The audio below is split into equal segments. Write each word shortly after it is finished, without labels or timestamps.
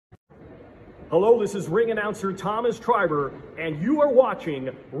Hello, this is ring announcer Thomas Triber, and you are watching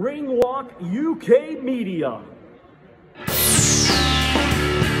Ringwalk UK Media.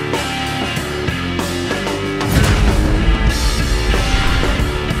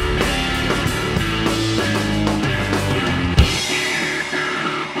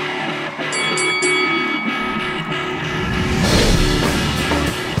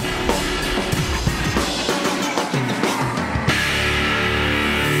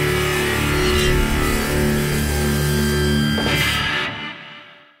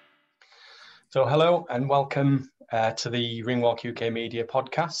 So hello and welcome to the Ringwalk UK Media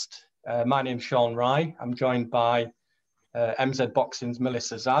Podcast. My name's Sean Rye. I'm joined by MZ Boxing's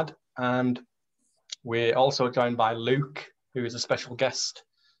Melissa Zad, and we're also joined by Luke, who is a special guest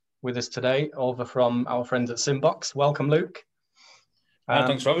with us today over from our friends at SimBoxx. Welcome, Luke.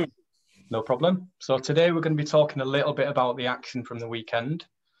 Thanks for having me. No problem. So today we're going to be talking a little bit about the action from the weekend.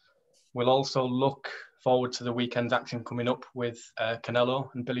 We'll also look forward to the weekend's action coming up with Canelo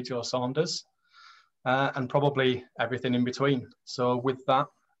and Billy Joe Saunders. And probably everything in between. So with that,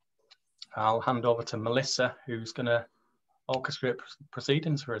 I'll hand over to Melissa, who's going to orchestrate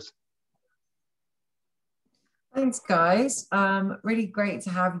proceedings for us. Thanks, guys. Really great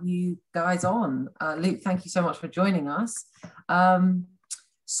to have you guys on. Luke, thank you so much for joining us.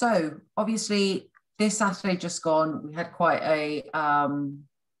 So obviously, this Saturday just gone, we had quite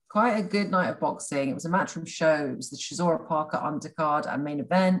a good night of boxing. It was a matchroom show. It was the Chisora Parker undercard and main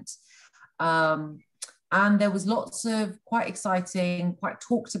event. And there was lots of quite exciting, quite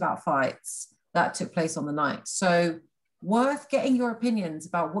talked about fights that took place on the night. So worth getting your opinions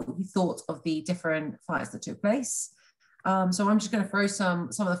about what you thought of the different fights that took place. So I'm just going to throw some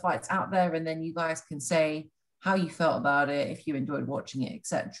of the fights out there, and then you guys can say how you felt about it, if you enjoyed watching it,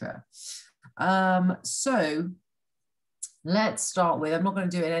 etc. So let's start with, I'm not going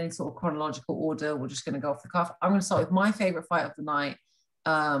to do it in any sort of chronological order. We're just going to go off the cuff. I'm going to start with my favorite fight of the night.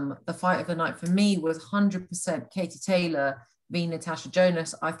 The fight of the night for me was 100% Katie Taylor v Natasha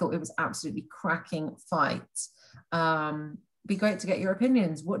Jonas. I thought it was absolutely cracking fight. Be great to get your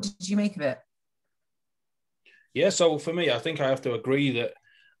opinions. What did you make of it? Yeah, so for me, I think I have to agree that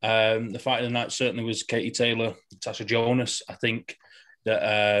the fight of the night certainly was Katie Taylor, Natasha Jonas. I think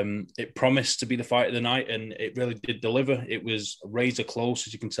that it promised to be the fight of the night, and it really did deliver. It was razor close,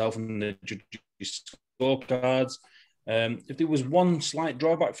 as you can tell from the judges' scorecards. If there was one slight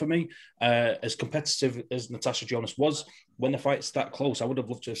drawback for me, as competitive as Natasha Jonas was, when the fight's that close, I would have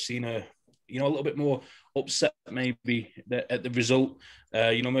loved to have seen her, a little bit more upset maybe at the result,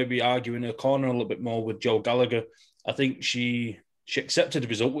 maybe arguing her corner a little bit more with Joe Gallagher. I think she accepted the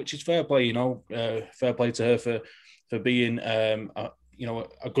result, which is fair play, fair play to her for being, a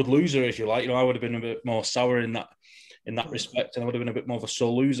good loser, if you like. I would have been a bit more sour in that respect, and I would have been a bit more of a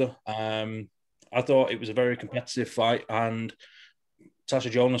sore loser. I thought it was a very competitive fight, and Natasha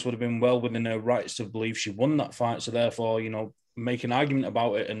Jonas would have been well within her rights to believe she won that fight. So therefore, make an argument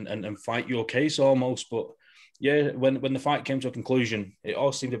about it and fight your case almost. But yeah, when the fight came to a conclusion, it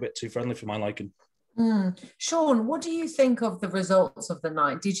all seemed a bit too friendly for my liking. Sean, what do you think of the results of the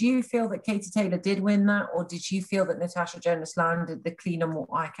night? Did you feel that Katie Taylor did win that, or did you feel that Natasha Jonas landed the cleaner, more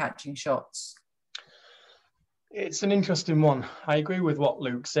eye-catching shots? It's an interesting one. I agree with what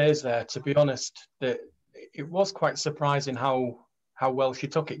Luke says there. To be honest, that it was quite surprising how well she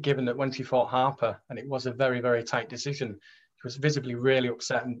took it, given that when she fought Harper, and it was a very, very tight decision, she was visibly really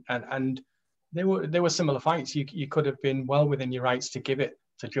upset, and there were similar fights. You could have been well within your rights to give it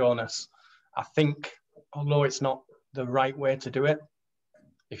to Jonas. I think, although it's not the right way to do it,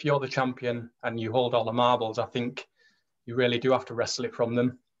 if you're the champion and you hold all the marbles, I think you really do have to wrestle it from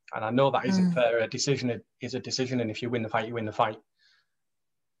them. And I know that isn't fair. A decision is a decision, and if you win the fight, you win the fight.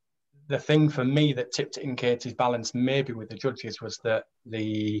 The thing for me that tipped it in Katie's balance, maybe with the judges, was that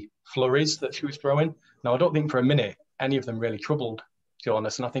the flurries that she was throwing. Now, I don't think for a minute any of them really troubled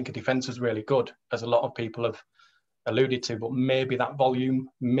Jonas, and I think her defence was really good, as a lot of people have alluded to, but maybe that volume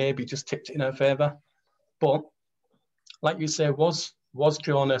maybe just tipped it in her favour. But like you say, was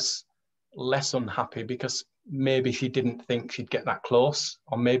Jonas less unhappy because maybe she didn't think she'd get that close,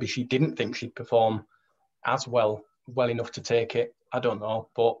 or maybe she didn't think she'd perform as well enough to take it? I don't know,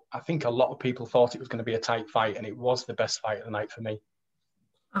 but I think a lot of people thought it was going to be a tight fight, and it was the best fight of the night for me.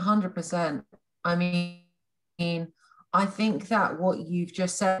 100%. I mean, I think that what you've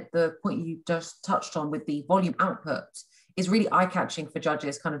just said, the point you just touched on with the volume output, is really eye-catching for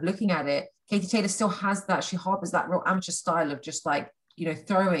judges kind of looking at it. Katie Taylor still has that, she harbors that real amateur style of just like,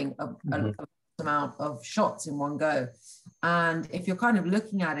 throwing a amount of shots in one go. And if you're kind of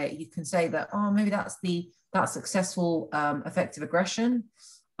looking at it, you can say that, maybe that's that successful effective aggression.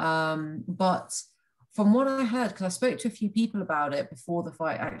 But from what I heard, because I spoke to a few people about it before the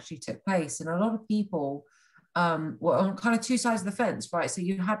fight actually took place, and a lot of people were on kind of two sides of the fence, right? So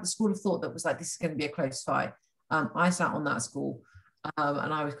you had the school of thought that was like, this is going to be a close fight. I sat on that school,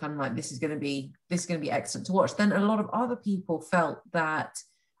 and I was kind of like, this is going to be excellent to watch. Then a lot of other people felt that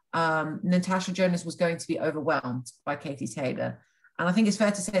Natasha Jonas was going to be overwhelmed by Katie Taylor, and I think it's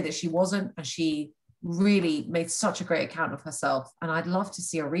fair to say that she wasn't, and she really made such a great account of herself. And I'd love to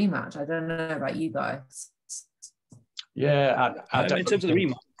see a rematch. I don't know about you guys. Yeah, in terms of the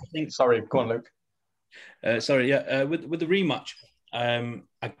rematch, I think. Sorry, go on, Luke. With the rematch,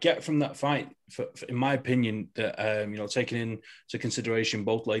 I get from that fight, in my opinion, that taking into consideration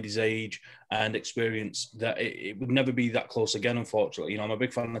both ladies' age and experience, that it would never be that close again. Unfortunately, I'm a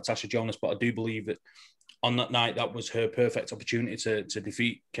big fan of Natasha Jonas, but I do believe that on that night, that was her perfect opportunity to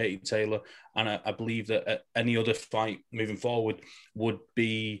defeat Katie Taylor. And I believe that at any other fight moving forward would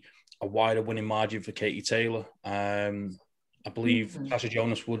be a wider winning margin for Katie Taylor. I believe Natasha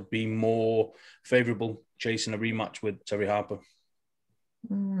Jonas would be more favourable chasing a rematch with Terry Harper.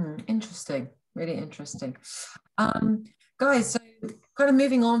 Interesting. Really interesting. Guys, so kind of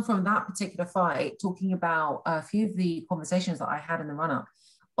moving on from that particular fight, talking about a few of the conversations that I had in the run-up.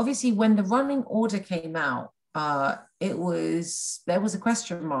 Obviously, when the running order came out, there was a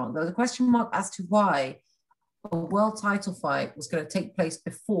question mark. There was a question mark as to why a world title fight was going to take place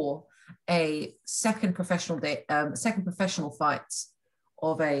before a second professional fight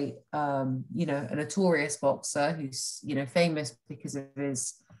of a a notorious boxer who's famous because of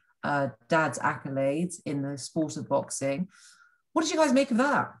his dad's accolades in the sport of boxing. What did you guys make of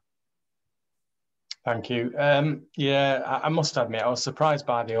that? Thank you. I must admit, I was surprised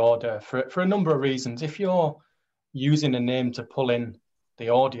by the order for a number of reasons. If you're using a name to pull in the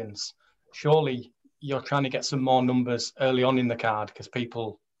audience, surely you're trying to get some more numbers early on in the card, because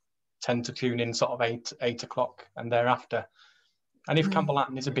people tend to tune in sort of 8 o'clock and thereafter. And if Campbell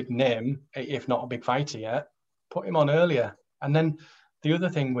Hatton is a big name, if not a big fighter yet, put him on earlier. And then the other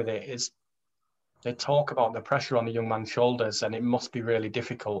thing with it is, they talk about the pressure on the young man's shoulders, and it must be really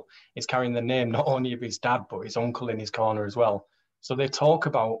difficult. He's carrying the name not only of his dad, but his uncle in his corner as well. So they talk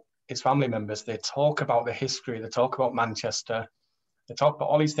about his family members, they talk about the history, they talk about Manchester, they talk about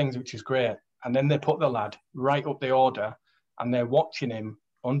all these things, which is great. And then they put the lad right up the order, and they're watching him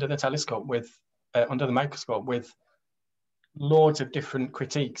under the telescope under the microscope with loads of different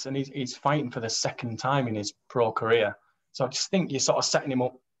critiques, and he's fighting for the second time in his pro career. So I just think you're sort of setting him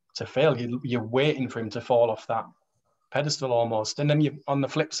up to fail. You're waiting for him to fall off that pedestal almost. And then on the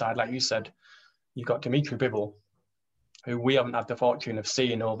flip side, like you said, you've got Dimitri Bivol, who we haven't had the fortune of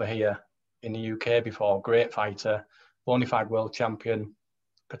seeing over here in the UK before. Great fighter, bona fide world champion,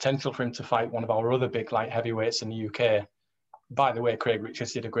 potential for him to fight one of our other big light heavyweights in the UK. By the way, Craig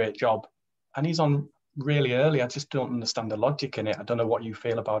Richards did a great job, and he's on really early. I just don't understand the logic in it. I don't know what you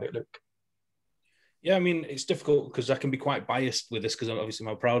feel about it, Luke. Yeah, I mean, it's difficult because I can be quite biased with this, because I'm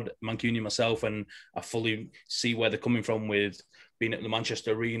a proud Mancunian myself, and I fully see where they're coming from with being at the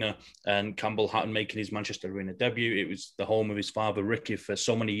Manchester Arena and Campbell Hatton making his Manchester Arena debut. It was the home of his father, Ricky, for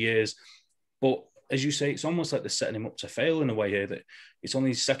so many years. But as you say, it's almost like they're setting him up to fail in a way here, that it's only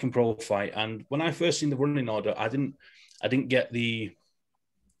his second pro fight. And when I first seen the running order, I didn't get the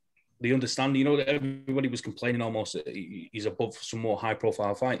understanding, that everybody was complaining almost that he's above some more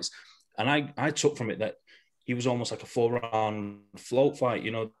high-profile fights. And I took from it that he was almost like a 4-round float fight,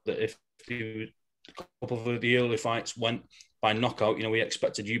 that if a couple of the early fights went by knockout, we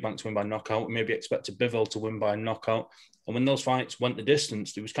expected Eubank to win by knockout, we maybe expected Bivol to win by knockout. And when those fights went the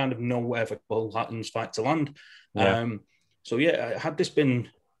distance, there was kind of nowhere for Campbell Hatton's fight to land. Yeah. Had this been,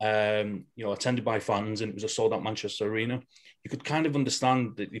 attended by fans and it was a sold-out Manchester Arena, you could kind of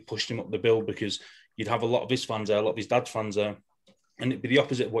understand that they pushed him up the bill, because you'd have a lot of his fans there, a lot of his dad's fans there. And it'd be the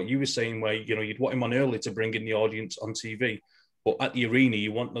opposite of what you were saying, where, you'd want him on early to bring in the audience on TV. But at the arena,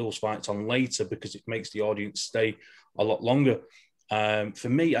 you want those fights on later, because it makes the audience stay a lot longer. For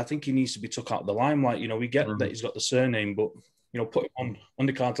me, I think he needs to be took out of the limelight. We get that he's got the surname, but, put him on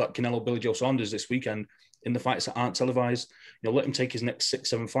undercards like Canelo Billy Joe Saunders this weekend in the fights that aren't televised. Let him take his next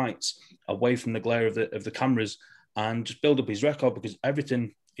 6-7 fights away from the glare of the cameras and just build up his record, because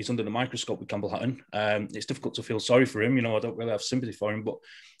everything is under the microscope with Campbell Hatton. It's difficult to feel sorry for him. I don't really have sympathy for him, but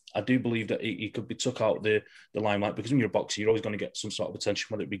I do believe that he could be took out the limelight, because when you're a boxer, you're always going to get some sort of attention,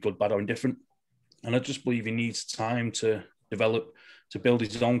 whether it be good, bad, or indifferent. And I just believe he needs time to develop, to build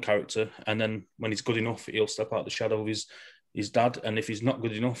his own character. And then when he's good enough, he'll step out of the shadow of his dad. And if he's not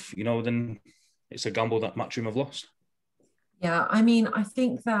good enough, then it's a gamble that Matchroom have lost. Yeah, I mean, I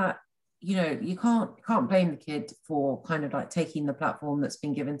think that you can't blame the kid for kind of like taking the platform that's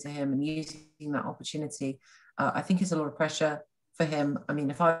been given to him and using that opportunity. I think it's a lot of pressure for him. I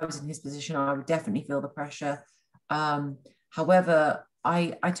mean, if I was in his position, I would definitely feel the pressure. However,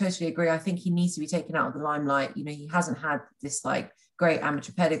 I totally agree. I think he needs to be taken out of the limelight. He hasn't had this like great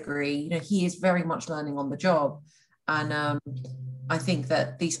amateur pedigree. He is very much learning on the job. And I think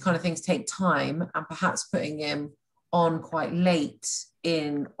that these kind of things take time, and perhaps putting him on quite late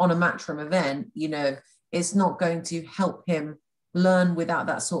on a Matchroom event, it's not going to help him learn without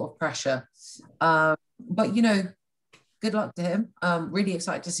that sort of pressure. But, good luck to him. Really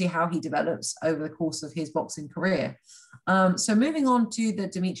excited to see how he develops over the course of his boxing career. So moving on to the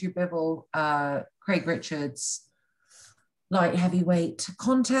Dimitri Bivol, Craig Richards light heavyweight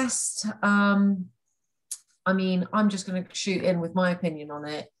contest. I mean, I'm just going to shoot in with my opinion on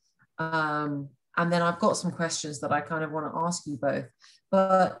it. And then I've got some questions that I kind of want to ask you both.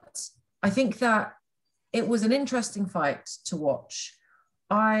 But I think that it was an interesting fight to watch.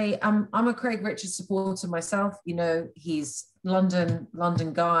 I'm a Craig Richards supporter myself. He's London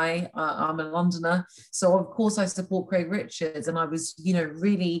guy. I'm a Londoner. So of course I support Craig Richards. And I was,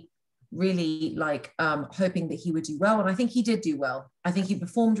 really, really like hoping that he would do well. And I think he did do well. I think he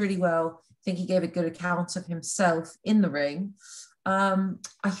performed really well. I think he gave a good account of himself in the ring. I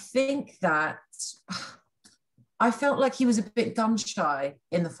think that I felt like he was a bit gun shy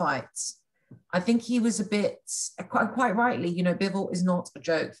in the fight. I think he was a bit, quite rightly, Bivol is not a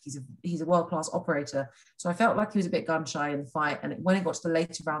joke. He's a world-class operator. So I felt like he was a bit gun shy in the fight. And when it got to the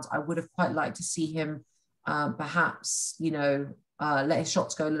later rounds, I would have quite liked to see him perhaps, let his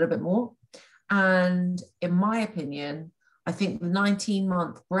shots go a little bit more. And in my opinion, I think the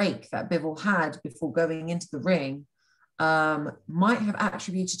 19-month break that Bivol had before going into the ring might have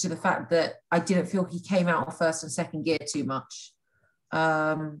attributed to the fact that I didn't feel he came out of first and second gear too much.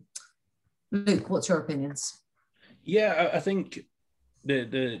 Luke, what's your opinions? Yeah, I think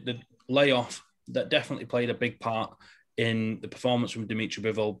the layoff that definitely played a big part in the performance from Dimitri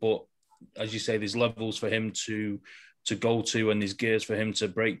Bivol. But as you say, there's levels for him to go to, and there's gears for him to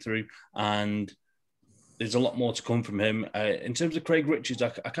break through, and there's a lot more to come from him. In terms of Craig Richards, I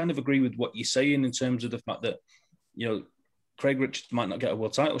kind of agree with what you're saying in terms of the fact that, Craig Richards might not get a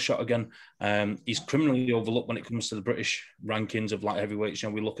world title shot again. He's criminally overlooked when it comes to the British rankings of light heavyweights.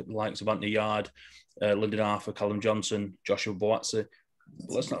 We look at the likes of Anthony Yard, Lyndon Arthur, Callum Johnson, Joshua Boatse.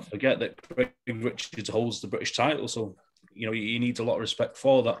 Let's not forget that Craig Richards holds the British title. So, he needs a lot of respect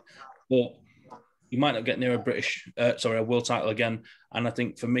for that. But he might not get near a world title again. And I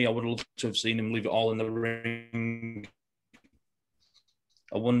think for me, I would have loved to have seen him leave it all in the ring.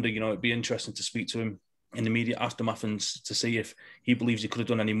 I wonder, it'd be interesting to speak to him in the immediate aftermath and to see if he believes he could have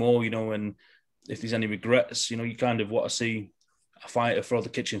done any more, and if there's any regrets. You kind of want to see a fighter throw the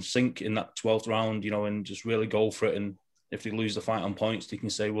kitchen sink in that 12th round, and just really go for it. And if they lose the fight on points, they can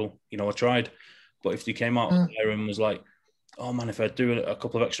say, well, I tried. But if they came out there and was like, oh man, if I do a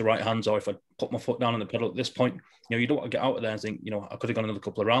couple of extra right hands, or if I put my foot down on the pedal at this point, you don't want to get out of there and think, I could have gone another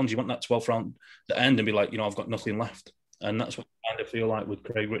couple of rounds. You want that 12th round to end and be like, I've got nothing left. And that's what I kind of feel like with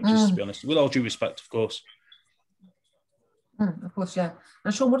Craig Richards, to be honest, with all due respect, of course. Of course, yeah.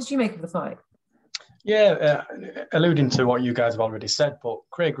 And Sean, what did you make of the fight? Yeah, alluding to what you guys have already said, but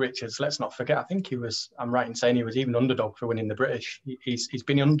Craig Richards, let's not forget, I think I'm right in saying he was even underdog for winning the British. He's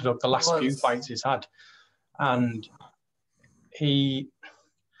been underdog the last few fights he's had. And the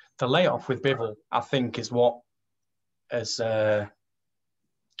layoff with Bivol, I think, is what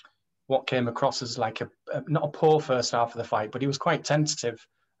came across as like not a poor first half of the fight, but he was quite tentative.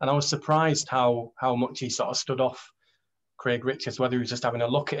 And I was surprised how much he sort of stood off Craig Richards, whether he was just having a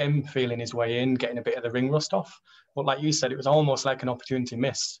look at him, feeling his way in, getting a bit of the ring rust off. But like you said, it was almost like an opportunity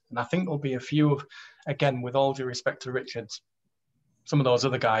missed. And I think there'll be a few again, with all due respect to Richards, some of those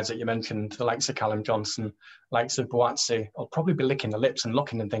other guys that you mentioned, the likes of Callum Johnson, likes of Boatse, will probably be licking the lips and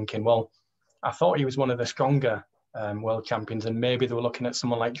looking and thinking, well, I thought he was one of the stronger world champions, and maybe they were looking at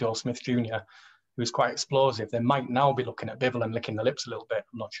someone like Joe Smith Jr., who's quite explosive. They might now be looking at Bivol and licking the lips a little bit.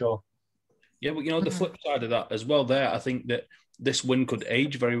 I'm not sure. Yeah, but the flip side of that as well there, I think that this win could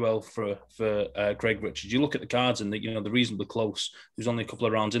age very well for Craig Richards. You look at the cards and they're reasonably close. There's only a couple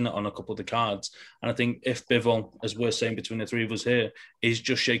of rounds in it on a couple of the cards. And I think if Bivol, as we're saying between the three of us here, is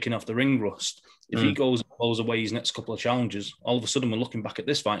just shaking off the ring rust, if he goes and blows away his next couple of challenges, all of a sudden we're looking back at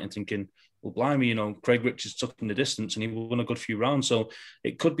this fight and thinking, well, blimey, Craig Richards took him the distance and he won a good few rounds. So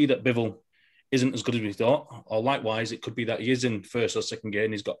it could be that Bivol isn't as good as we thought, or likewise, it could be that he is in first or second gear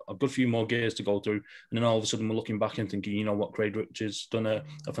and he's got a good few more gears to go through. And then all of a sudden we're looking back and thinking, what, Craig Richards done a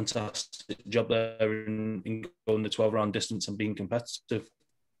fantastic job there in going the 12-round distance and being competitive.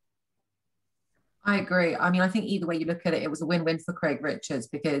 I agree. I mean, I think either way you look at it, it was a win-win for Craig Richards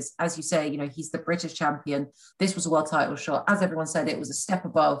because, as you say, he's the British champion. This was a world title shot. As everyone said, it was a step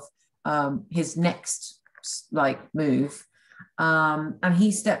above his next move. And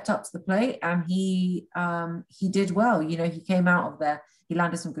he stepped up to the plate and he did well. He came out of there. He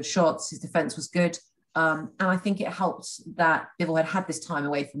landed some good shots. His defense was good. And I think it helped that Bivol had this time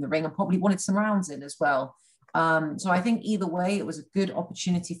away from the ring and probably wanted some rounds in as well. So I think either way, it was a good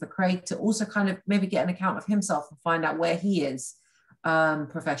opportunity for Craig to also kind of maybe get an account of himself and find out where he is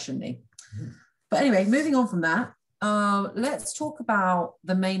professionally. But anyway, moving on from that, let's talk about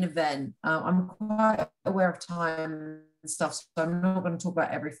the main event. I'm quite aware of time and stuff, so I'm not going to talk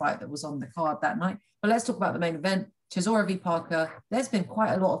about every fight that was on the card that night, but let's talk about the main event, Chisora v. Parker. There's been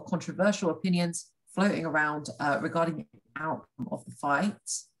quite a lot of controversial opinions floating around regarding the outcome of the fight.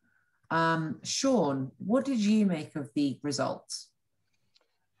 Sean, what did you make of the result?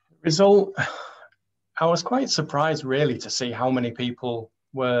 I was quite surprised really to see how many people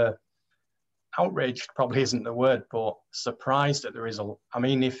were outraged, probably isn't the word, but surprised at the result. I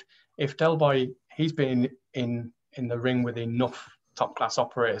mean, if Del Boy, he's been in the ring with enough top class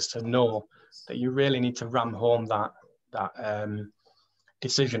operators to know that you really need to ram home that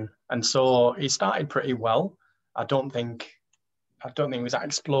decision. And so he started pretty well. I don't think it was that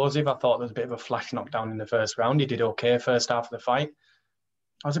explosive. I thought there was a bit of a flash knockdown in the first round. He did okay first half of the fight.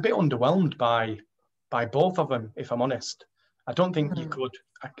 I was a bit underwhelmed by both of them, if I'm honest. I don't think you could.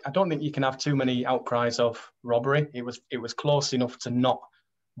 I don't think you can have too many outcries of robbery. It was close enough to not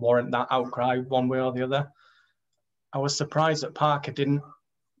warrant that outcry one way or the other. I was surprised that Parker didn't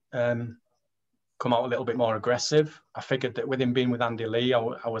come out a little bit more aggressive. I figured that with him being with Andy Lee, I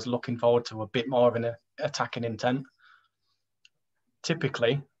was looking forward to a bit more of an attacking intent.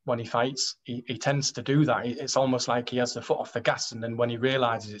 Typically, when he fights, he tends to do that. It's almost like he has the foot off the gas, and then when he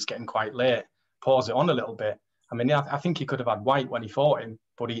realises it's getting quite late, pause it on a little bit. I mean, I think he could have had White when he fought him,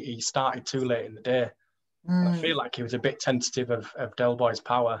 but he started too late in the day. I feel like he was a bit tentative of Del Boy's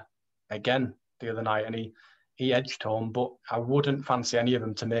power again the other night, and he edged home, but I wouldn't fancy any of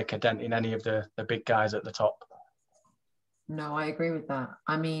them to make a dent in any of the big guys at the top. No, I agree with that.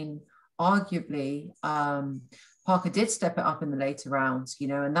 I mean, arguably, Parker did step it up in the later rounds,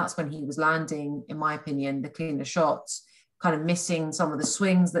 and that's when he was landing, in my opinion, the cleaner shots, kind of missing some of the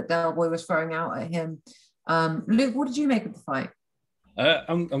swings that Del Boy was throwing out at him. Luke, what did you make of the fight?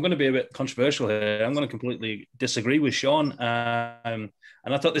 I'm going to be a bit controversial here. I'm going to completely disagree with Sean.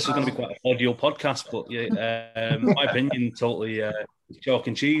 And I thought this was going to be quite an audio podcast, but my opinion, totally chalk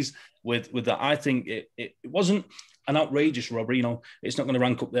and cheese with that. I think it wasn't an outrageous robbery. It's not going to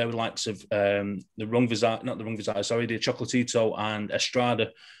rank up there with the likes of the Chocolatito and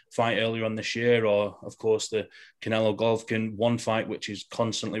Estrada fight earlier on this year, or of course the Canelo Golovkin one fight, which is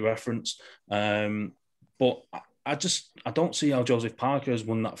constantly referenced. But I don't see how Joseph Parker has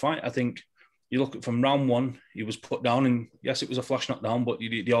won that fight. I think you look at from round one, he was put down, and yes, it was a flash knockdown, but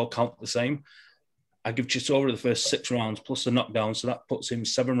they all count the same. I give Chisora the first 6 rounds plus the knockdown, so that puts him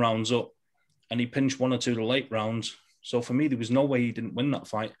 7 rounds up, and he pinched 1 or 2 of the late rounds. So for me, there was no way he didn't win that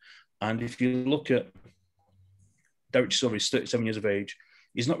fight. And if you look at Derek Chisora, he's 37 years of age.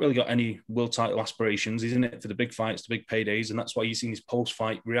 He's not really got any world title aspirations. He's in it for the big fights, the big paydays, and that's why you've seen his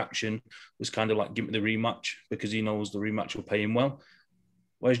post-fight reaction was kind of like, give me the rematch, because he knows the rematch will pay him well.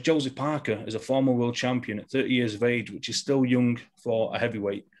 Whereas Joseph Parker, as a former world champion at 30 years of age, which is still young for a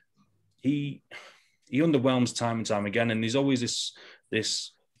heavyweight, he underwhelms time and time again, and there's always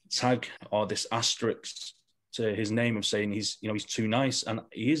this tag or this asterisk to his name of saying he's too nice, and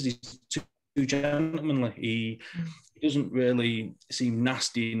he's too gentlemanly. He doesn't really seem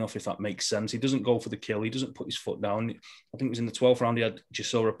nasty enough, if that makes sense. He doesn't go for the kill. He doesn't put his foot down. I think it was in the 12th round, he had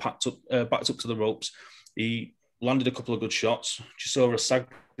Chisora backed up to the ropes. He landed a couple of good shots. Chisora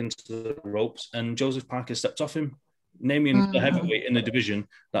sagged into the ropes, and Joseph Parker stepped off him, naming the heavyweight in the division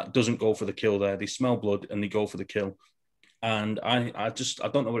that doesn't go for the kill there. They smell blood and they go for the kill. And I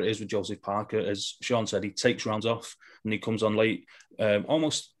don't know what it is with Joseph Parker. As Sean said, he takes rounds off and he comes on late,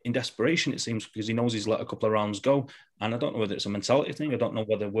 almost in desperation, it seems, because he knows he's let a couple of rounds go. And I don't know whether it's a mentality thing. I don't know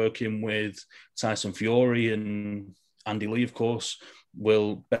whether working with Tyson Fury and Andy Lee, of course,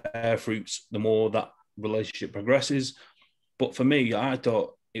 will bear fruits the more that relationship progresses. But for me, I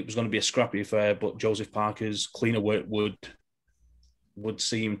thought it was going to be a scrappy affair, but Joseph Parker's cleaner work would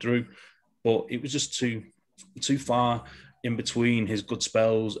see him through. But it was just too far in between his good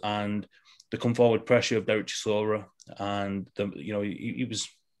spells and the come forward pressure of Derek Chisora, and he was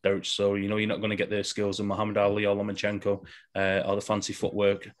Derek Chisora. You're not going to get the skills of Muhammad Ali or Lomachenko or the fancy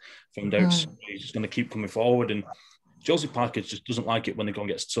footwork from Derek Chisora. He's just going to keep coming forward, and Joseph Parker just doesn't like it when the gun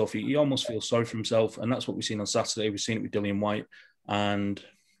gets tough. He almost feels sorry for himself, and that's what we've seen on Saturday. We've seen it with Dillian Whyte, and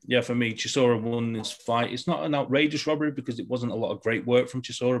yeah, for me, Chisora won this fight. It's not an outrageous robbery because it wasn't a lot of great work from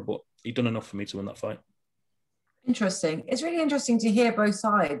Chisora, but he done enough for me to win that fight. Interesting. It's really interesting to hear both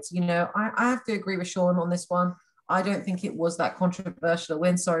sides. You know, I have to agree with Sean on this one. I don't think it was that controversial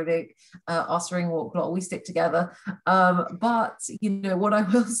win. Sorry, Luke. Us Ringwalk lot, we stick together. But, you know, what I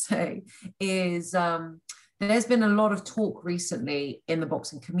will say is there's been a lot of talk recently in the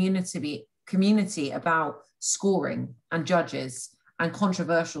boxing community about scoring and judges and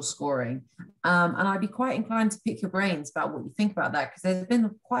controversial scoring. And I'd be quite inclined to pick your brains about what you think about that, because there's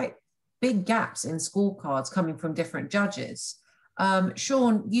been quite big gaps in scorecards coming from different judges.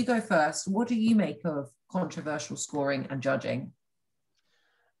 Sean, you go first. What do you make of controversial scoring and judging?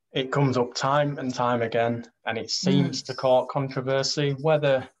 It comes up time and time again, and it seems to cause controversy.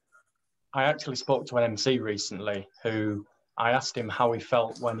 Whether I actually spoke to an MC recently who I asked him how he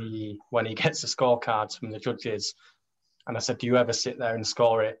felt when he gets the scorecards from the judges. And I said, do you ever sit there and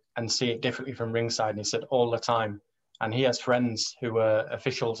score it and see it differently from ringside? And he said, all the time. And he has friends who are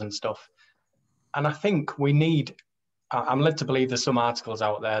officials and stuff. And I think we need, I'm led to believe there's some articles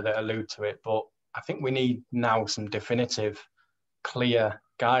out there that allude to it, but I think we need now some definitive, clear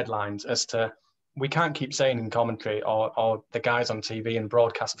guidelines as to, we can't keep saying in commentary or the guys on TV and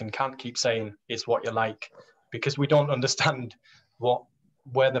broadcasting can't keep saying it's what you like, because we don't understand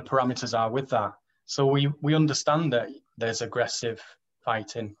where the parameters are with that. So we understand that there's aggressive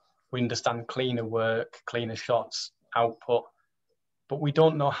fighting. We understand cleaner work, cleaner shots, output, but we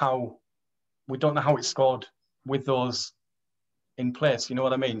don't know how it's scored with those in place. You know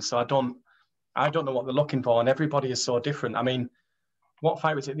what I mean? So I don't know what they're looking for, and everybody is so different. I mean, what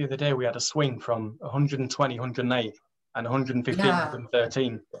fight was it the other day? We had a swing from 120, 108 and 115,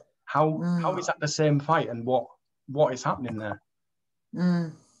 113. How is that the same fight, and what is happening there?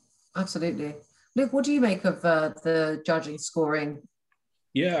 Absolutely. Luke, what do you make of the judging scoring?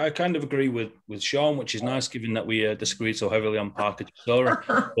 Yeah, I kind of agree with Sean, which is nice, given that we disagree so heavily on Parker Chisora.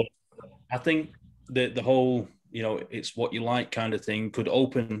 But I think that the whole, you know, it's what you like kind of thing could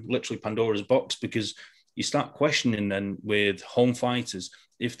open literally Pandora's box, because you start questioning then with home fighters,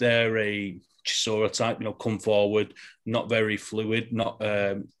 if they're a Chisora type, you know, come forward, not very fluid, not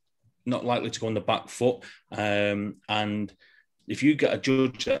likely to go on the back foot, and if you get a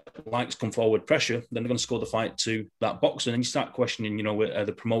judge that likes come forward pressure, then they're going to score the fight to that boxer. And then you start questioning, you know, are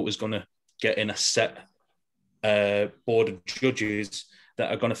the promoters going to get in a set board of judges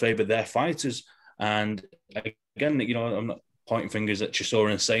that are going to favour their fighters? And again, you know, I'm not pointing fingers at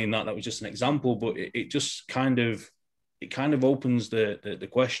Chisora and saying that was just an example, but it just kind of opens the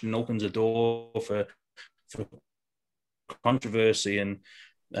question, opens the door for controversy. And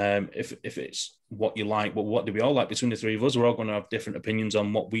if it's what you like, well, what do we all like? Between the three of us, we're all going to have different opinions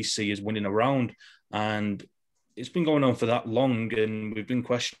on what we see as winning a round. And it's been going on for that long, and we've been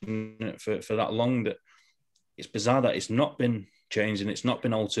questioning it for that long, that it's bizarre that it's not been changed and it's not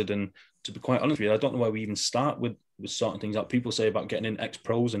been altered. And to be quite honest with you, I don't know where we even start with certain things that people say about getting in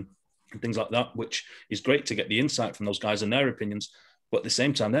ex-pros and things like that, which is great to get the insight from those guys and their opinions. But at the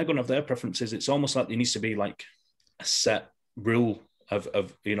same time, they're going to have their preferences. It's almost like there needs to be like a set rule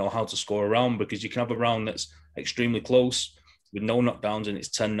of you know, how to score a round, because you can have a round that's extremely close with no knockdowns and it's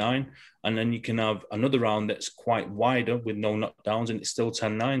 10-9, and then you can have another round that's quite wider with no knockdowns and it's still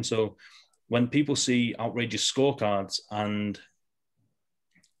 10-9. So when people see outrageous scorecards and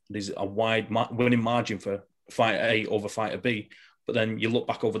there's a wide winning margin for fighter A over fighter B, but then you look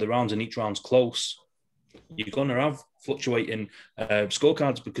back over the rounds and each round's close, you're going to have fluctuating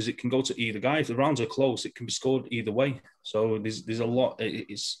scorecards, because it can go to either guy. If the rounds are close, it can be scored either way. So there's a lot.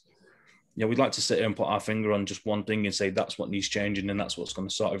 It's, you know, we'd like to sit here and put our finger on just one thing and say that's what needs changing and that's what's going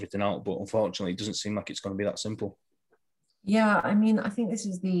to sort everything out. But unfortunately, it doesn't seem like it's going to be that simple. Yeah, I mean, I think this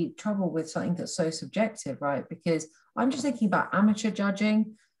is the trouble with something that's so subjective, right? Because I'm just thinking about amateur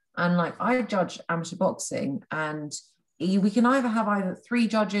judging, and like I judge amateur boxing, and we can either have 3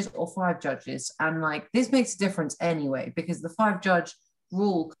 judges or 5 judges. And like, this makes a difference anyway, because the 5-judge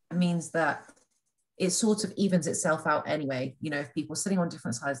rule means that it sort of evens itself out anyway, you know, if people are sitting on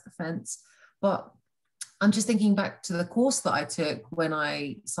different sides of the fence. But I'm just thinking back to the course that I took when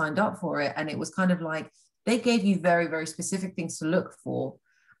I signed up for it. And it was kind of like, they gave you very, very specific things to look for.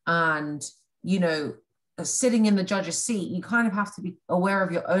 And, you know, sitting in the judge's seat, you kind of have to be aware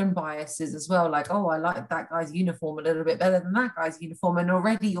of your own biases as well. Like, oh, I like that guy's uniform a little bit better than that guy's uniform. And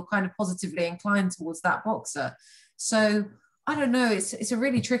already you're kind of positively inclined towards that boxer. So I don't know. It's a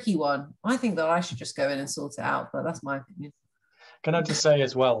really tricky one. I think that I should just go in and sort it out, but that's my opinion. Can I just say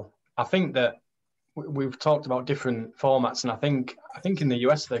as well, I think that we've talked about different formats, and I think in the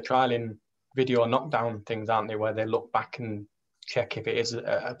US they're trialing video knockdown things, aren't they, where they look back and check if it is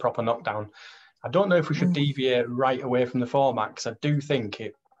a proper knockdown. I don't know if we should deviate right away from the format, because I do think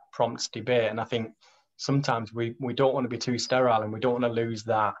it prompts debate, and I think sometimes we don't want to be too sterile and we don't want to lose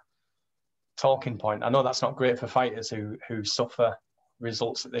that talking point. I know that's not great for fighters who suffer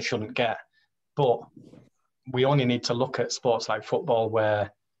results that they shouldn't get, but we only need to look at sports like football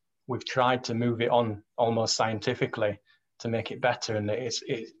where we've tried to move it on almost scientifically to make it better, and it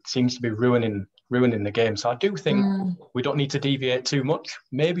seems to be ruining the game. So I do think we don't need to deviate too much.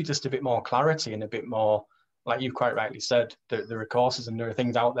 Maybe just a bit more clarity and a bit more, like you quite rightly said, there are courses and there are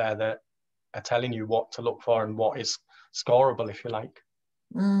things out there that are telling you what to look for and what is scoreable, if you like.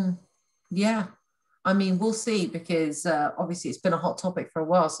 Yeah. I mean, we'll see, because obviously it's been a hot topic for a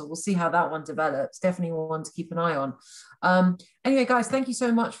while, so we'll see how that one develops. Definitely one to keep an eye on. Anyway, guys, thank you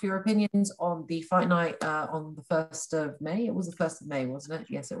so much for your opinions on the fight night on the 1st of May. It was the 1st of May, wasn't it?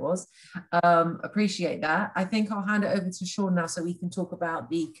 Yes, it was. Appreciate that. I think I'll hand it over to Sean now so we can talk about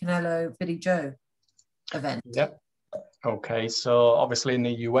the Canelo Billy Joe event. Yep. Okay, so obviously in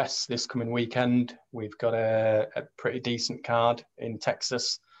the US this coming weekend, we've got a pretty decent card in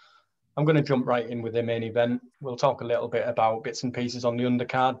Texas. I'm going to jump right in with the main event. We'll talk a little bit about bits and pieces on the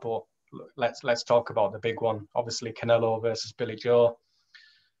undercard, but let's talk about the big one. Obviously, Canelo versus Billy Joe.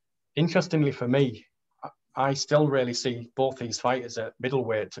 Interestingly for me, I still really see both these fighters at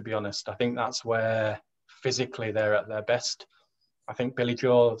middleweight, to be honest. I think that's where physically they're at their best. I think Billy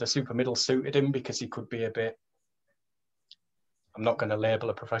Joe, the super middle suited him because he could be a bit, I'm not going to label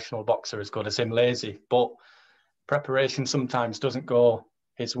a professional boxer as good as him lazy, but preparation sometimes doesn't go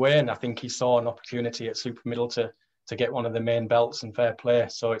his way, and I think he saw an opportunity at super middle to get one of the main belts, and fair play.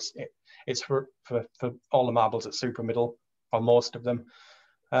 So it's for all the marbles at super middle, or most of them.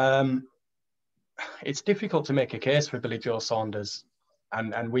 It's difficult to make a case for Billy Joe Saunders,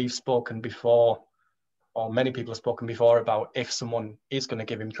 and we've spoken before, or many people have spoken before, about if someone is going to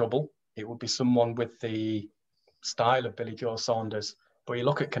give him trouble, it would be someone with the style of Billy Joe Saunders. But you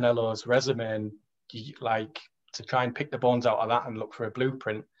look at Canelo's resume, and to try and pick the bones out of that and look for a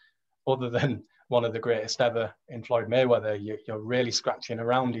blueprint, other than one of the greatest ever in Floyd Mayweather, you're really scratching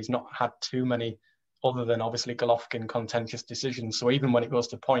around. He's not had too many, other than obviously Golovkin, contentious decisions. So even when it goes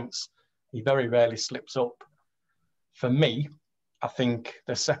to points, he very rarely slips up. For me, I think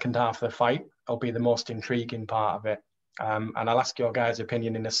the second half of the fight will be the most intriguing part of it. And I'll ask your guys'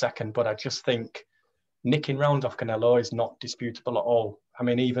 opinion in a second, but I just think nicking rounds off Canelo is not disputable at all. I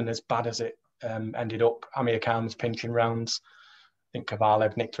mean, even as bad as it ended up, Amir Khan was pinching rounds. I think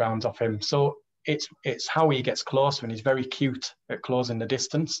Kovalev nicked rounds off him. So it's how he gets closer, and he's very cute at closing the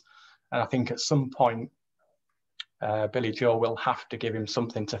distance. And I think at some point, Billy Joe will have to give him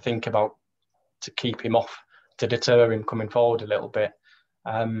something to think about to keep him off, to deter him coming forward a little bit.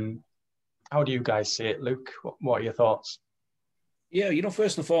 How do you guys see it, Luke? What are your thoughts? Yeah,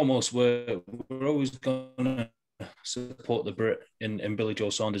 first and foremost, we're always going to support the Brit in Billy Joe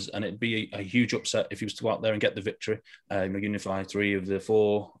Saunders, and it'd be a huge upset if he was to go out there and get the victory, unify 3 of the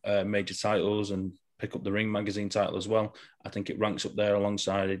 4 major titles and pick up the Ring magazine title as well. I think it ranks up there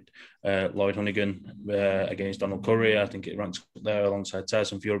alongside Lloyd Honeyghan against Donald Curry. I think it ranks up there alongside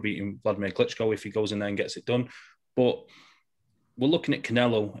Tyson Fury beating Vladimir Klitschko if he goes in there and gets it done. But we're looking at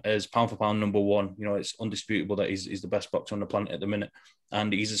Canelo as pound for pound number 1. It's undisputable that he's the best boxer on the planet at the minute.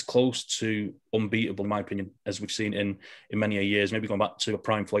 And he's as close to unbeatable, in my opinion, as we've seen in many years, maybe going back to a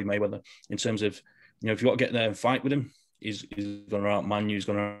prime Floyd Mayweather, in terms of, if you want to get there and fight with him, he's going to outman you, he's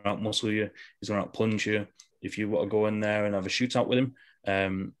going to outmuscle you, he's going to outpunch you. If you want to go in there and have a shootout with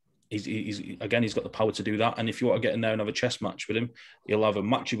him, he's got the power to do that. And if you want to get in there and have a chess match with him, he'll either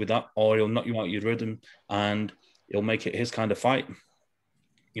match you with that, or he'll knock you out your rhythm, and he'll make it his kind of fight.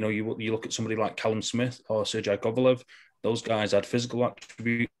 You look at somebody like Callum Smith or Sergey Kovalev, those guys had physical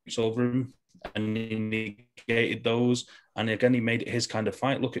attributes over him, and he negated those. And again, he made it his kind of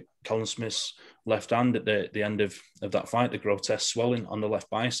fight. Look at Callum Smith's left hand at the end of that fight, the grotesque swelling on the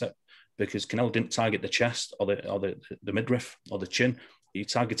left bicep, because Canelo didn't target the chest or the midriff or the chin. He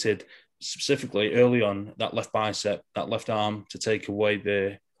targeted specifically early on that left bicep, that left arm, to take away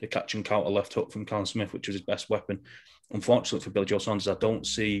the catch and counter left hook from Callum Smith, which was his best weapon. Unfortunately for Billy Joe Saunders, I don't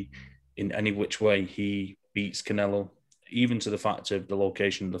see in any which way he beats Canelo, even to the fact of the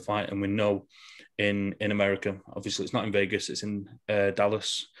location of the fight. And we know in America, obviously it's not in Vegas, it's in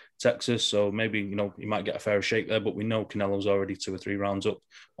Dallas, Texas. So maybe, he might get a fairer shake there, but we know Canelo's already 2 or 3 rounds up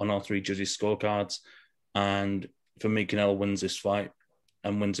on all 3 judges' scorecards. And for me, Canelo wins this fight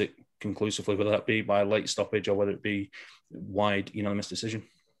and wins it conclusively, whether that be by a late stoppage or whether it be wide unanimous decision.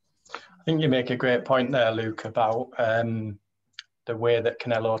 I think you make a great point there, Luke, about the way that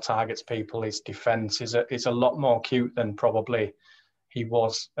Canelo targets people. His defence is a lot more acute than probably he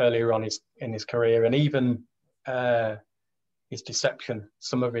was earlier on in his career, and even his deception.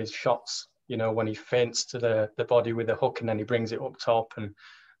 Some of his shots, you know, when he feints to the body with a hook and then he brings it up top, and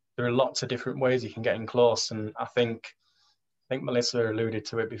there are lots of different ways he can get in close. And I think Melissa alluded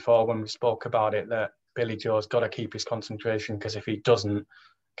to it before when we spoke about it, that Billy Joe's got to keep his concentration, because if he doesn't,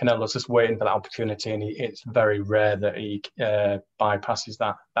 Canelo's just waiting for that opportunity, and it's very rare that he bypasses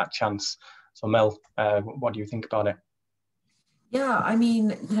that chance. So Mel, what do you think about it? Yeah, I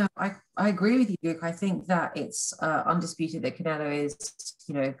mean, you know, I agree with you, Luke. I think that it's undisputed that Canelo is,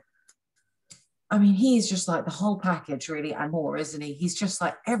 you know, I mean, he's just like the whole package, really, and more, isn't he? He's just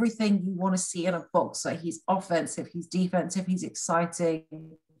like everything you want to see in a boxer. He's offensive, he's defensive, he's exciting.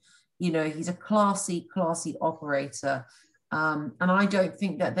 You know, he's a classy operator. And I don't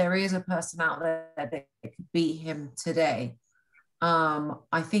think that there is a person out there that could beat him today.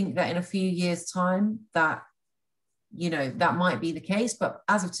 I think that in a few years' time, that, you know, that might be the case. But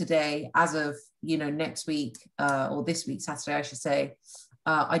as of today, as of, you know, next week, or this week, Saturday, I should say,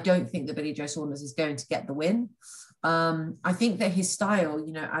 I don't think that Billy Joe Saunders is going to get the win. I think that his style,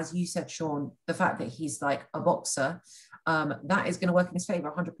 you know, as you said, Sean, the fact that he's like a boxer, that is going to work in his favor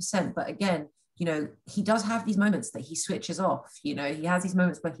 100%. But again, you know, he does have these moments that he switches off. You know, he has these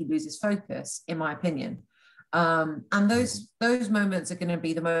moments where he loses focus, in my opinion. And those moments are going to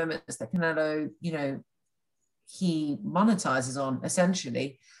be the moments that Canelo, you know, he monetizes on,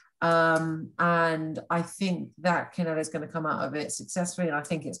 essentially. And I think that Canelo is going to come out of it successfully, and I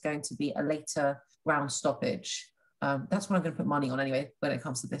think it's going to be a later round stoppage. That's what I'm going to put money on anyway when it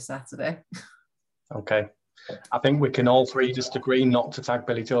comes to this Saturday. Okay. I think we can all three just agree not to tag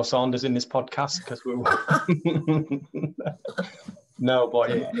Billy Joe Saunders in this podcast, because we no,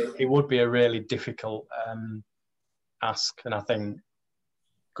 but it would be a really difficult ask, and I think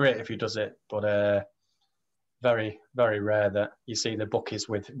great if he does it, but very, very rare that you see the bookies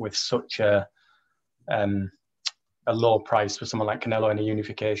with such a low price for someone like Canelo in a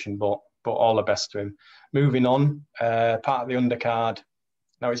unification, but all the best to him. Moving on, part of the undercard.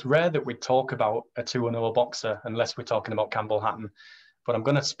 Now, it's rare that we talk about a 2-0 boxer unless we're talking about Campbell Hatton, but I'm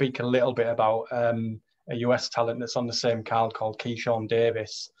going to speak a little bit about a US talent that's on the same card called Keyshawn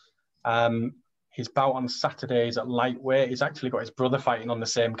Davis. His bout on Saturday is at lightweight. He's actually got his brother fighting on the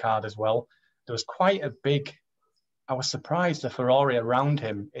same card as well. There was quite a big, I was surprised, the furore around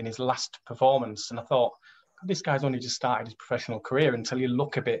him in his last performance. And I thought, this guy's only just started his professional career, until you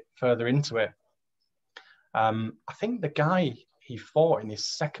look a bit further into it. I think the guy he fought in his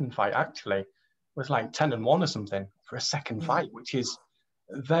second fight actually was like 10-1 or something for a second fight, which is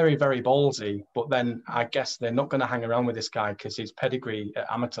very, very ballsy. But then I guess they're not going to hang around with this guy, because his pedigree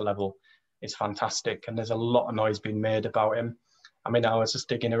at amateur level is fantastic, and there's a lot of noise being made about him. I mean, I was just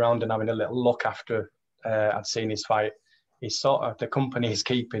digging around and having a little look after I'd seen his fight. He's sort of the company he's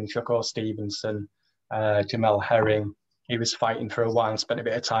keeping, Shakur Stevenson, Jamel Herring. He was fighting for a while and spent a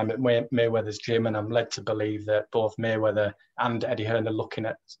bit of time at Mayweather's gym, and I'm led to believe that both Mayweather and Eddie Hearn are looking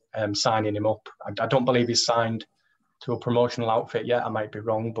at signing him up. I don't believe he's signed to a promotional outfit yet. I might be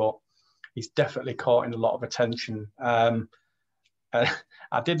wrong, but he's definitely caught in a lot of attention. I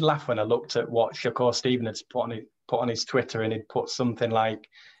did laugh when I looked at what Shakur Stevenson had put on his Twitter, and he'd put something like,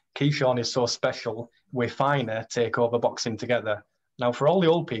 Keyshawn is so special, we're finer, take over boxing together. Now, for all the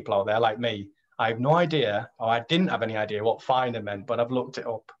old people out there like me, I have no idea, or I didn't have any idea what finer meant, but I've looked it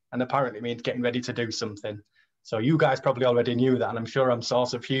up, and apparently it means getting ready to do something. So you guys probably already knew that, and I'm sure I'm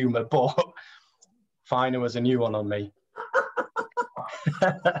source of humour, but finer was a new one on me.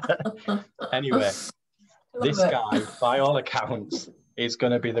 Anyway, this guy, by all accounts, is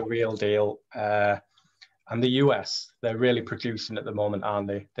going to be the real deal. And the US, they're really producing at the moment, aren't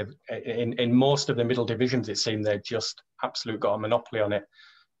they? In most of the middle divisions, it seems they've just absolutely got a monopoly on it.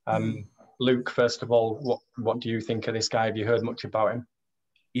 Luke, first of all, what do you think of this guy? Have you heard much about him?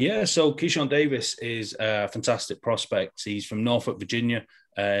 Yeah, so Keyshawn Davis is a fantastic prospect. He's from Norfolk, Virginia,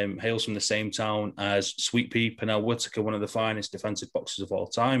 hails from the same town as Sweet Pea Pernell Whitaker, one of the finest defensive boxers of all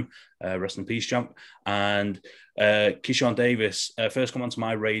time, rest in peace, champ. And Keyshawn Davis first come onto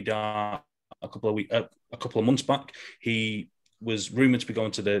my radar a couple of months back. He was rumoured to be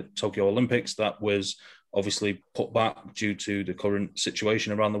going to the Tokyo Olympics. That was obviously put back due to the current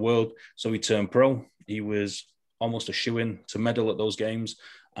situation around the world. So he turned pro. He was almost a shoo-in to medal at those games.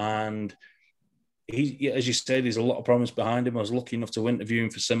 And as you say, there's a lot of promise behind him. I was lucky enough to interview him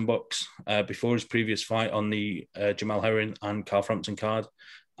for SimBoxx before his previous fight on the Jamal Herring and Carl Frampton card.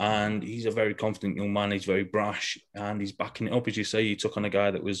 And he's a very confident young man. He's very brash, and he's backing it up. As you say, he took on a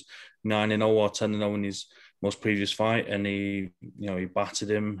guy that was 9-0 or 10-0 in his most previous fight, and he battered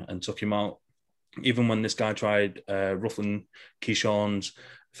him and took him out. Even when this guy tried ruffling Keyshawn's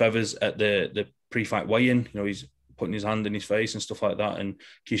feathers at the pre-fight weigh-in, he's putting his hand in his face and stuff like that. And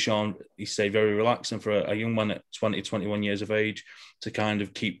Keyshawn, he stayed very relaxed. And for a young man at 20, 21 years of age to kind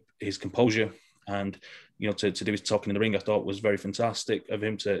of keep his composure and, to do his talking in the ring, I thought was very fantastic of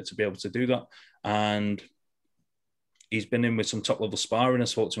him to be able to do that. And he's been in with some top-level sparring. I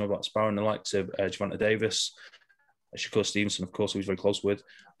spoke to him about sparring the likes of Keyshawn Davis, Shakur Stevenson, of course, who he's very close with,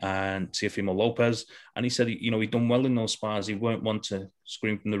 and Teofimo Lopez. And he said, he'd done well in those spars. He weren't one to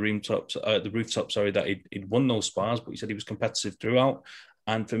scream from the rooftop, that he'd won those spars, but he said he was competitive throughout.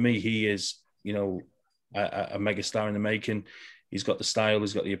 And for me, he is, a mega star in the making. He's got the style,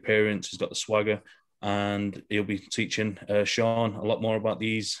 he's got the appearance, he's got the swagger, and he'll be teaching Sean a lot more about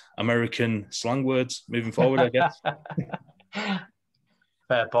these American slang words moving forward, I guess.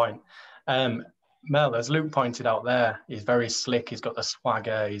 Fair point. Mel, as Luke pointed out there, he's very slick. He's got the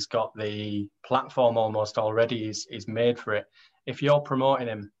swagger. He's got the platform almost already. He's made for it. If you're promoting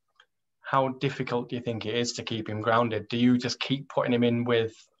him, how difficult do you think it is to keep him grounded? Do you just keep putting him in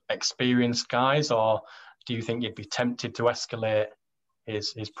with experienced guys, or do you think you'd be tempted to escalate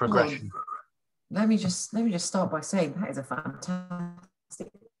his progression? Let me just start by saying that is a fantastic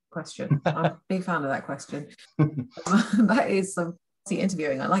question. I'm a big fan of that question. That is some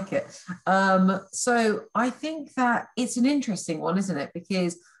interviewing. I like it. So I think that it's an interesting one, isn't it?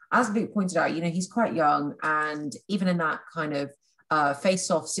 Because as Luke pointed out, he's quite young, and even in that kind of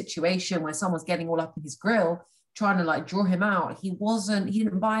face-off situation where someone's getting all up in his grill, trying to draw him out, he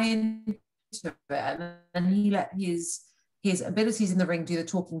didn't buy into it, and then he let his abilities in the ring do the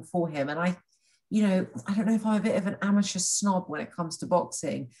talking for him. And I don't know if I'm a bit of an amateur snob when it comes to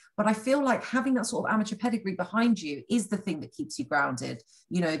boxing, but I feel like having that sort of amateur pedigree behind you is the thing that keeps you grounded.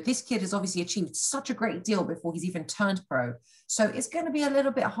 This kid has obviously achieved such a great deal before he's even turned pro. So it's going to be a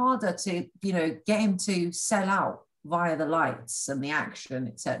little bit harder to, get him to sell out via the lights and the action,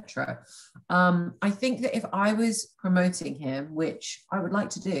 etc. I think that if I was promoting him, which I would like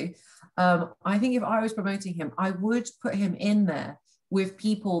to do, I think if I was promoting him, I would put him in there with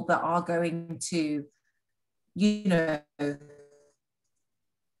people that are going to,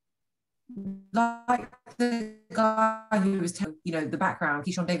 like the guy who was telling, the background,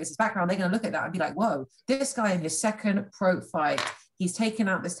 Keyshawn Davis's background, they're going to look at that and be like, whoa, this guy in his second pro fight, he's taken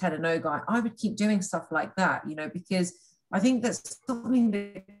out this 10-0 guy. I would keep doing stuff like that, because I think that's something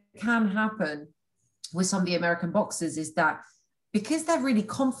that can happen with some of the American boxers, is that because they're really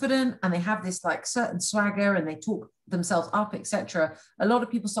confident and they have this certain swagger and they talk themselves up, etc. A lot of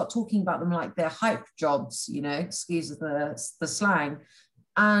people start talking about them like they're hype jobs, excuse the slang.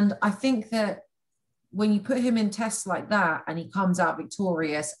 And I think that when you put him in tests like that and he comes out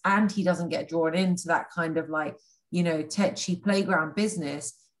victorious and he doesn't get drawn into that kind of tetchy playground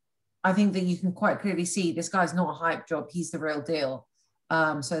business, I think that you can quite clearly see this guy's not a hype job. He's the real deal.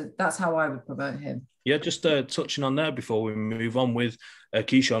 So that's how I would promote him. Yeah, just touching on there before we move on with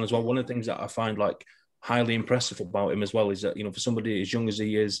Keyshawn as well. One of the things that I find highly impressive about him as well is that, for somebody as young as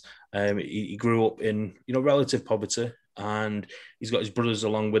he is, he grew up in, relative poverty, and he's got his brothers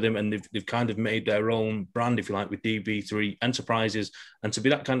along with him, and they've kind of made their own brand, if you like, with DB3 Enterprises. And to be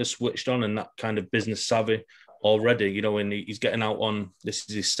that kind of switched on and that kind of business savvy already, and he's getting out on, this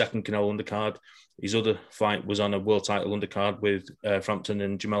is his second Canelo undercard. His other fight was on a world title undercard with Frampton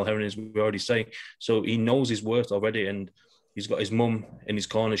and Jamal Herring, as we already say. So he knows his worth already, and he's got his mum in his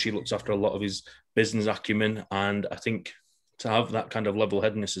corner. She looks after a lot of his business acumen. And I think to have that kind of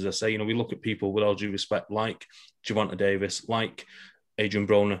level-headedness, as I say, we look at people with all due respect, like Gervonta Davis, like Adrian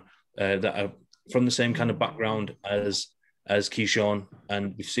Broner, that are from the same kind of background as Keyshawn.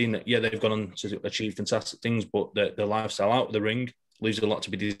 And we've seen that, they've gone on to achieve fantastic things, but their lifestyle out of the ring leaves a lot to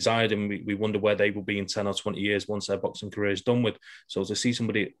be desired, and we wonder where they will be in 10 or 20 years once their boxing career is done with. So to see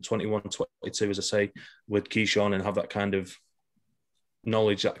somebody at 21, 22, as I say, with Keyshawn and have that kind of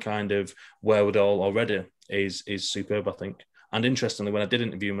knowledge, that kind of wherewithal already is superb, I think. And interestingly, when I did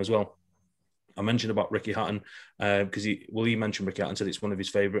interview him as well, I mentioned about Ricky Hatton because he mentioned Ricky Hatton, said it's one of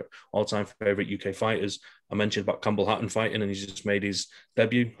his all-time favourite UK fighters. I mentioned about Campbell Hatton fighting, and he's just made his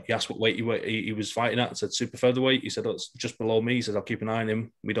debut. He asked what weight he was fighting at. I said super featherweight. He said, oh, it's just below me. He said, I'll keep an eye on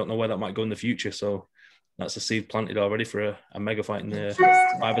him. We don't know where that might go in the future. So that's a seed planted already for a mega fight in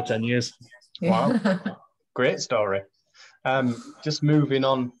 5 or 10 years. Wow. Great story. Just moving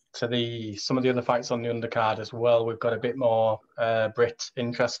on to some of the other fights on the undercard as well. We've got a bit more Brit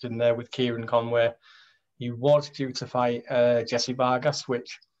interest in there with Kieron Conway. He was due to fight Jesse Vargas,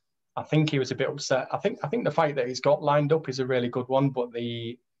 which I think he was a bit upset. I think the fight that he's got lined up is a really good one, but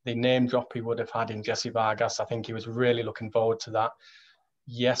the name drop he would have had in Jesse Vargas, I think he was really looking forward to that.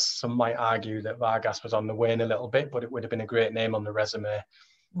 Yes, some might argue that Vargas was on the wane a little bit, but it would have been a great name on the resume.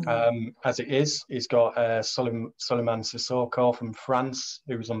 As it is, he's got Suleiman Sissoko from France,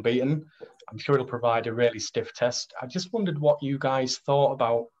 who's unbeaten. I'm sure it'll provide a really stiff test. I just wondered what you guys thought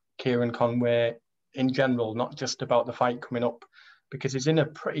about Kieron Conway in general, not just about the fight coming up, because he's in a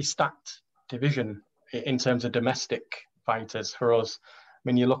pretty stacked division in terms of domestic fighters for us. I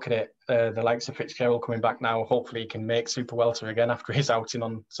mean, you look at it, the likes of Fitzgerald coming back now. Hopefully he can make super welter again after his outing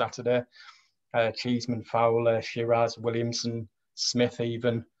on Saturday. Cheeseman, Fowler, Shiraz, Williamson, Smith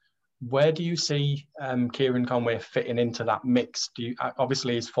even. Where do you see Kieron Conway fitting into that mix?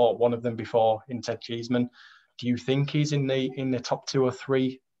 Obviously he's fought one of them before in Ted Cheeseman. Do you think he's in the top 2 or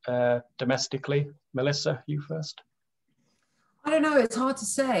 3 domestically? Melissa, you first. I don't know. It's hard to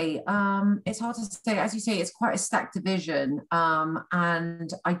say. It's hard to say. As you say, it's quite a stacked division.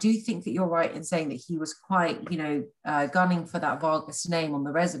 And I do think that you're right in saying that he was quite, gunning for that Vargas name on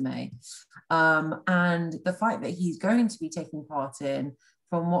the resume. And the fight that he's going to be taking part in,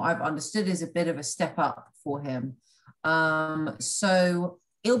 from what I've understood, is a bit of a step up for him. So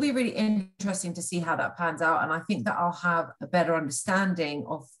it'll be really interesting to see how that pans out. And I think that I'll have a better understanding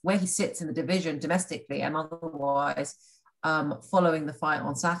of where he sits in the division domestically and otherwise, following the fight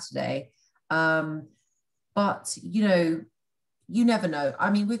on Saturday. But, you never know.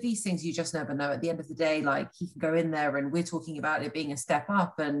 I mean, with these things, you just never know. At the end of the day, like, he can go in there and we're talking about it being a step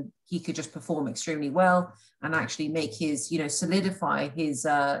up and he could just perform extremely well and actually make his, solidify his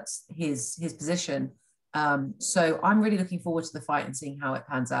position. So I'm really looking forward to the fight and seeing how it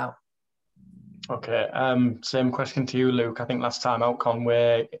pans out. Okay. Same question to you, Luke. I think last time out,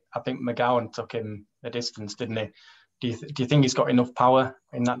 Conway, I think McGowan took him a distance, didn't he? Do you think he's got enough power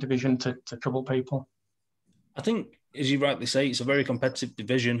in that division to trouble people? I think, as you rightly say, it's a very competitive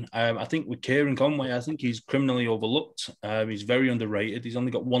division. I think with Kieron Conway, I think he's criminally overlooked. He's very underrated. He's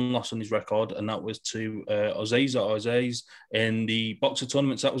only got 1 loss on his record, and that was to Ozaze in the boxer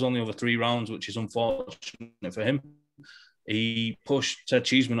tournaments. That was only over 3 rounds, which is unfortunate for him. He pushed Ted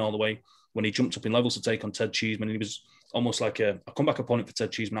Cheeseman all the way when he jumped up in levels to take on Ted Cheeseman. He was almost like a comeback opponent for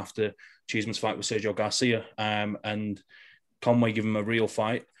Ted Cheeseman after Cheeseman's fight with Sergio Garcia, and Conway gave him a real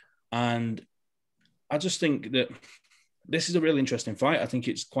fight. And I just think that this is a really interesting fight. I think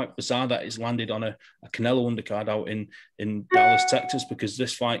it's quite bizarre that it's landed on a Canelo undercard out in Dallas, Texas, because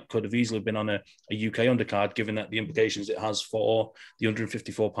this fight could have easily been on a UK undercard, given that the implications it has for the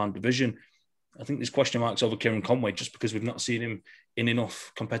 154-pound division. I think there's question marks over Kieron Conway just because we've not seen him in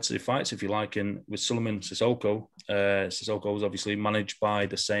enough competitive fights, if you like. And with Suleiman Sissoko, Sissoko was obviously managed by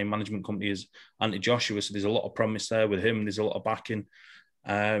the same management company as Anthony Joshua, so there's a lot of promise there with him. There's a lot of backing.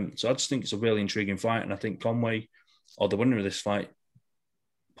 So I just think it's a really intriguing fight, and I think Conway, or the winner of this fight,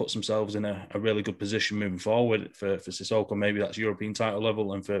 puts themselves in a really good position moving forward. For Sissoko, maybe that's European title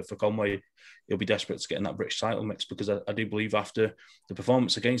level, and for Conway, he'll be desperate to get in that British title mix, because I do believe after the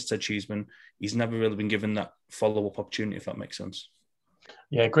performance against Ted Cheeseman, he's never really been given that follow-up opportunity, if that makes sense.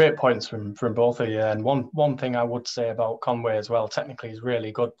 Yeah, great points from both of you. And one thing I would say about Conway as well, technically he's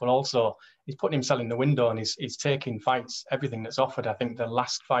really good, but also he's putting himself in the window and he's taking fights, everything that's offered. I think the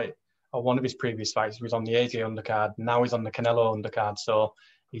last fight, or one of his previous fights, he was on the AJ undercard. Now he's on the Canelo undercard. So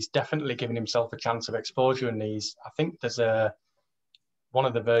he's definitely given himself a chance of exposure. And I think there's one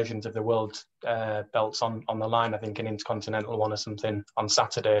of the versions of the world belts on the line, I think an Intercontinental one or something on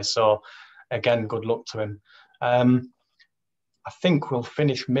Saturday. So again, good luck to him. I think we'll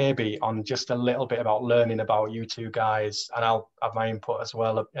finish maybe on just a little bit about learning about you two guys, and I'll have my input as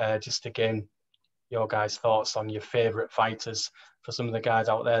well, just to gain your guys' thoughts on your favourite fighters. For some of the guys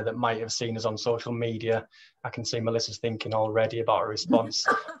out there that might have seen us on social media, I can see Melissa's thinking already about a response.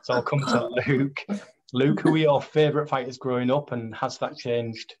 So I'll come to Luke. Luke, who are your favourite fighters growing up, and has that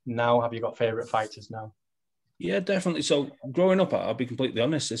changed now? Have you got favourite fighters now? Yeah, definitely. So growing up, I'll be completely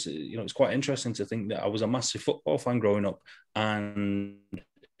honest, it's quite interesting to think that I was a massive football fan growing up, and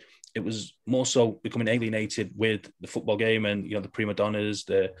it was more so becoming alienated with the football game and, the prima donnas,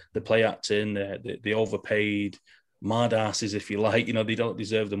 the play acting, the overpaid mad asses, if you like. They don't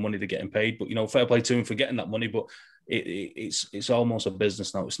deserve the money they're getting paid, but, fair play to them for getting that money, but it's almost a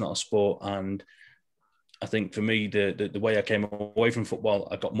business now. It's not a sport. And I think for me, the way I came away from football,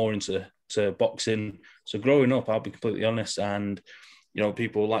 I got more into boxing. So growing up, I'll be completely honest, and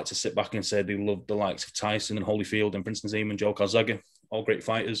people like to sit back and say they love the likes of Tyson and Holyfield and Prince Naseem and Joe Calzaghe. all great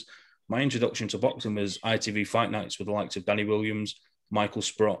fighters. My introduction to boxing was ITV Fight Nights with the likes of Danny Williams, Michael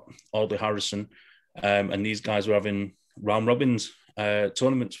Sprott, Audley Harrison, and these guys were having round robins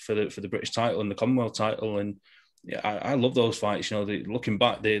tournaments for the British title and the Commonwealth title. And yeah, I love those fights. You know, looking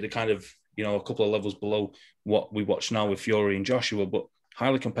back, they're kind of, you know, a couple of levels below what we watch now with Fury and Joshua, but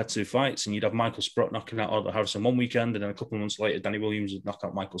highly competitive fights. And you'd have Michael Sprott knocking out Audley Harrison one weekend, and then a couple of months later, Danny Williams would knock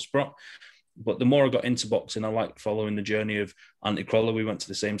out Michael Sprott. But the more I got into boxing, I liked following the journey of Anthony Crolla. We went to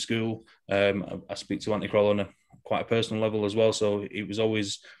the same school. I speak to Anthony Crolla on quite a personal level as well. So it was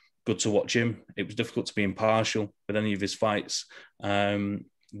always good to watch him. It was difficult to be impartial with any of his fights.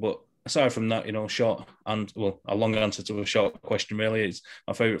 But aside from that, you know, a long answer to a short question really is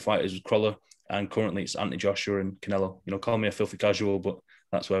my favourite fighters was Crolla, and currently it's Anthony Joshua and Canelo. You know, call me a filthy casual, but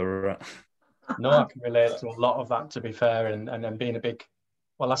that's where we're at. No, I can relate to a lot of that, to be fair, and being a big,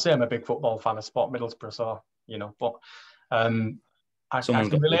 well, I say I'm a big football fan of Sport Middlesbrough, so, you know, but I can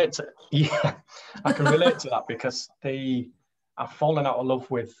relate to, yeah, I can relate to that because I've fallen out of love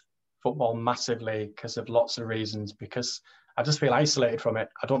with football massively because of lots of reasons, because I just feel isolated from it.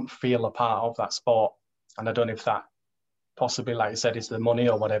 I don't feel a part of that sport. And I don't know if that possibly, like you said, is the money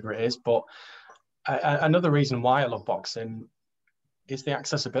or whatever it is. But another reason why I love boxing is the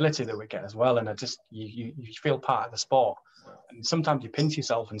accessibility that we get as well. And you feel part of the sport. And sometimes you pinch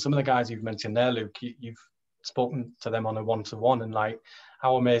yourself. And some of the guys you've mentioned there, Luke, you've spoken to them on a one-to-one, and like,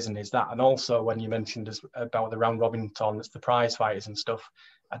 how amazing is that? And also when you mentioned about the round robin tournaments, the prize fighters and stuff,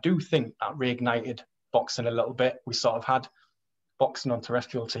 I do think that reignited boxing a little bit. We sort of had boxing on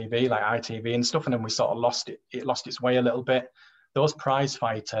terrestrial TV, like ITV and stuff, and then we sort of lost it. It lost its way a little bit. Those prize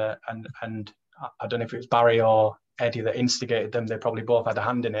fighter and I don't know if it was Barry or Eddie that instigated them. They probably both had a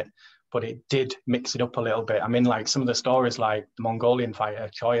hand in it, but it did mix it up a little bit. I mean, like some of the stories, like the Mongolian fighter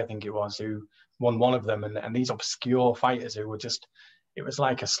Choi, I think it was, who won one of them, and these obscure fighters who were just, it was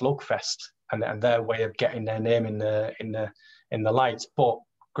like a slugfest, and their way of getting their name in the lights. But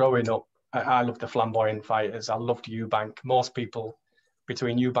growing up, I loved the flamboyant fighters. I loved Eubank. Most people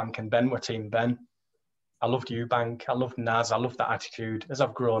between Eubank and Ben were Team Ben. I loved Eubank. I loved Naz. I loved that attitude. As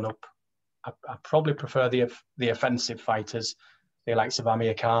I've grown up, I probably prefer the offensive fighters, the likes of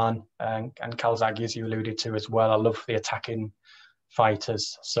Amir Khan and Calzaghe, as you alluded to as well. I love the attacking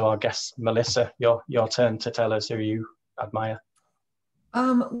fighters. So I guess, Melissa, your turn to tell us who you admire.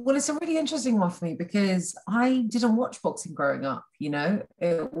 Well, it's a really interesting one for me because I didn't watch boxing growing up, you know.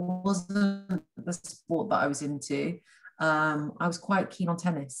 It wasn't the sport that I was into. I was quite keen on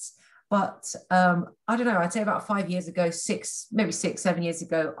tennis. But I don't know, I'd say about 5 years ago, 7 years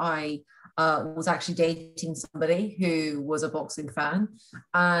ago, I was actually dating somebody who was a boxing fan.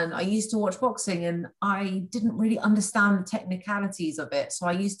 And I used to watch boxing and I didn't really understand the technicalities of it. So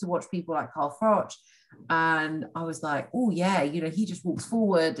I used to watch people like Carl Froch. And I was like, oh yeah, you know, he just walks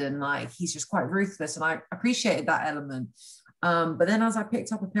forward and like he's just quite ruthless, and I appreciated that element. But then as I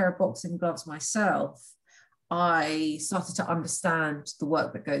picked up a pair of boxing gloves myself, I started to understand the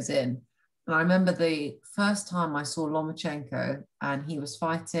work that goes in. And I remember the first time I saw Lomachenko and he was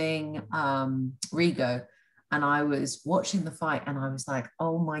fighting Rigo, and I was watching the fight and I was like,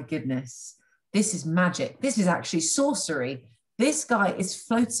 oh my goodness, this is magic. This is actually sorcery. This guy is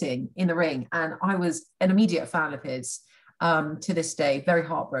floating in the ring. And I was an immediate fan of his to this day, very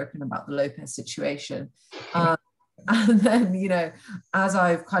heartbroken about the Lopez situation. And then, you know, as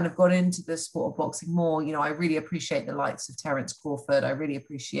I've kind of gone into the sport of boxing more, you know, I really appreciate the likes of Terence Crawford. I really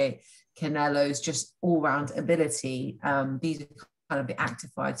appreciate Canelo's just all-round ability. These are kind of the active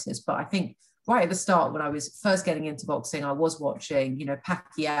fighters. But I think right at the start, when I was first getting into boxing, I was watching, you know,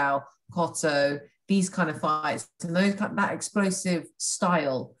 Pacquiao, Cotto, these kind of fights, and that explosive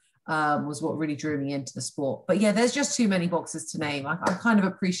style was what really drew me into the sport. But yeah, there's just too many boxers to name. I kind of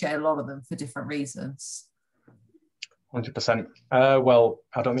appreciate a lot of them for different reasons. 100%. Well,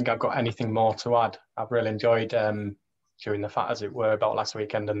 I don't think I've got anything more to add. I've really enjoyed during the fat, as it were, about last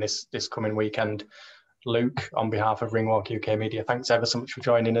weekend and this coming weekend. Luke, on behalf of Ringwalk UK Media, thanks ever so much for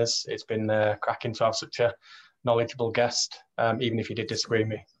joining us. It's been cracking to have such a knowledgeable guest. Even if you did disagree with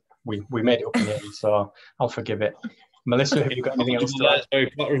me, we made it up in the end, so I'll forgive it. Melissa, have you got anything else to add?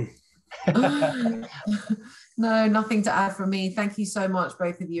 Very flattering. No, nothing to add from me. Thank you so much,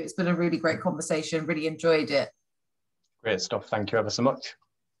 both of you. It's been a really great conversation. Really enjoyed it. Great stuff. Thank you ever so much.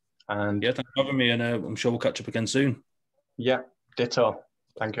 And yeah, thanks for having me, and I'm sure we'll catch up again soon. Yeah, ditto.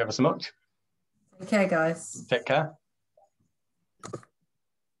 Thank you ever so much. Take care, guys. Take care.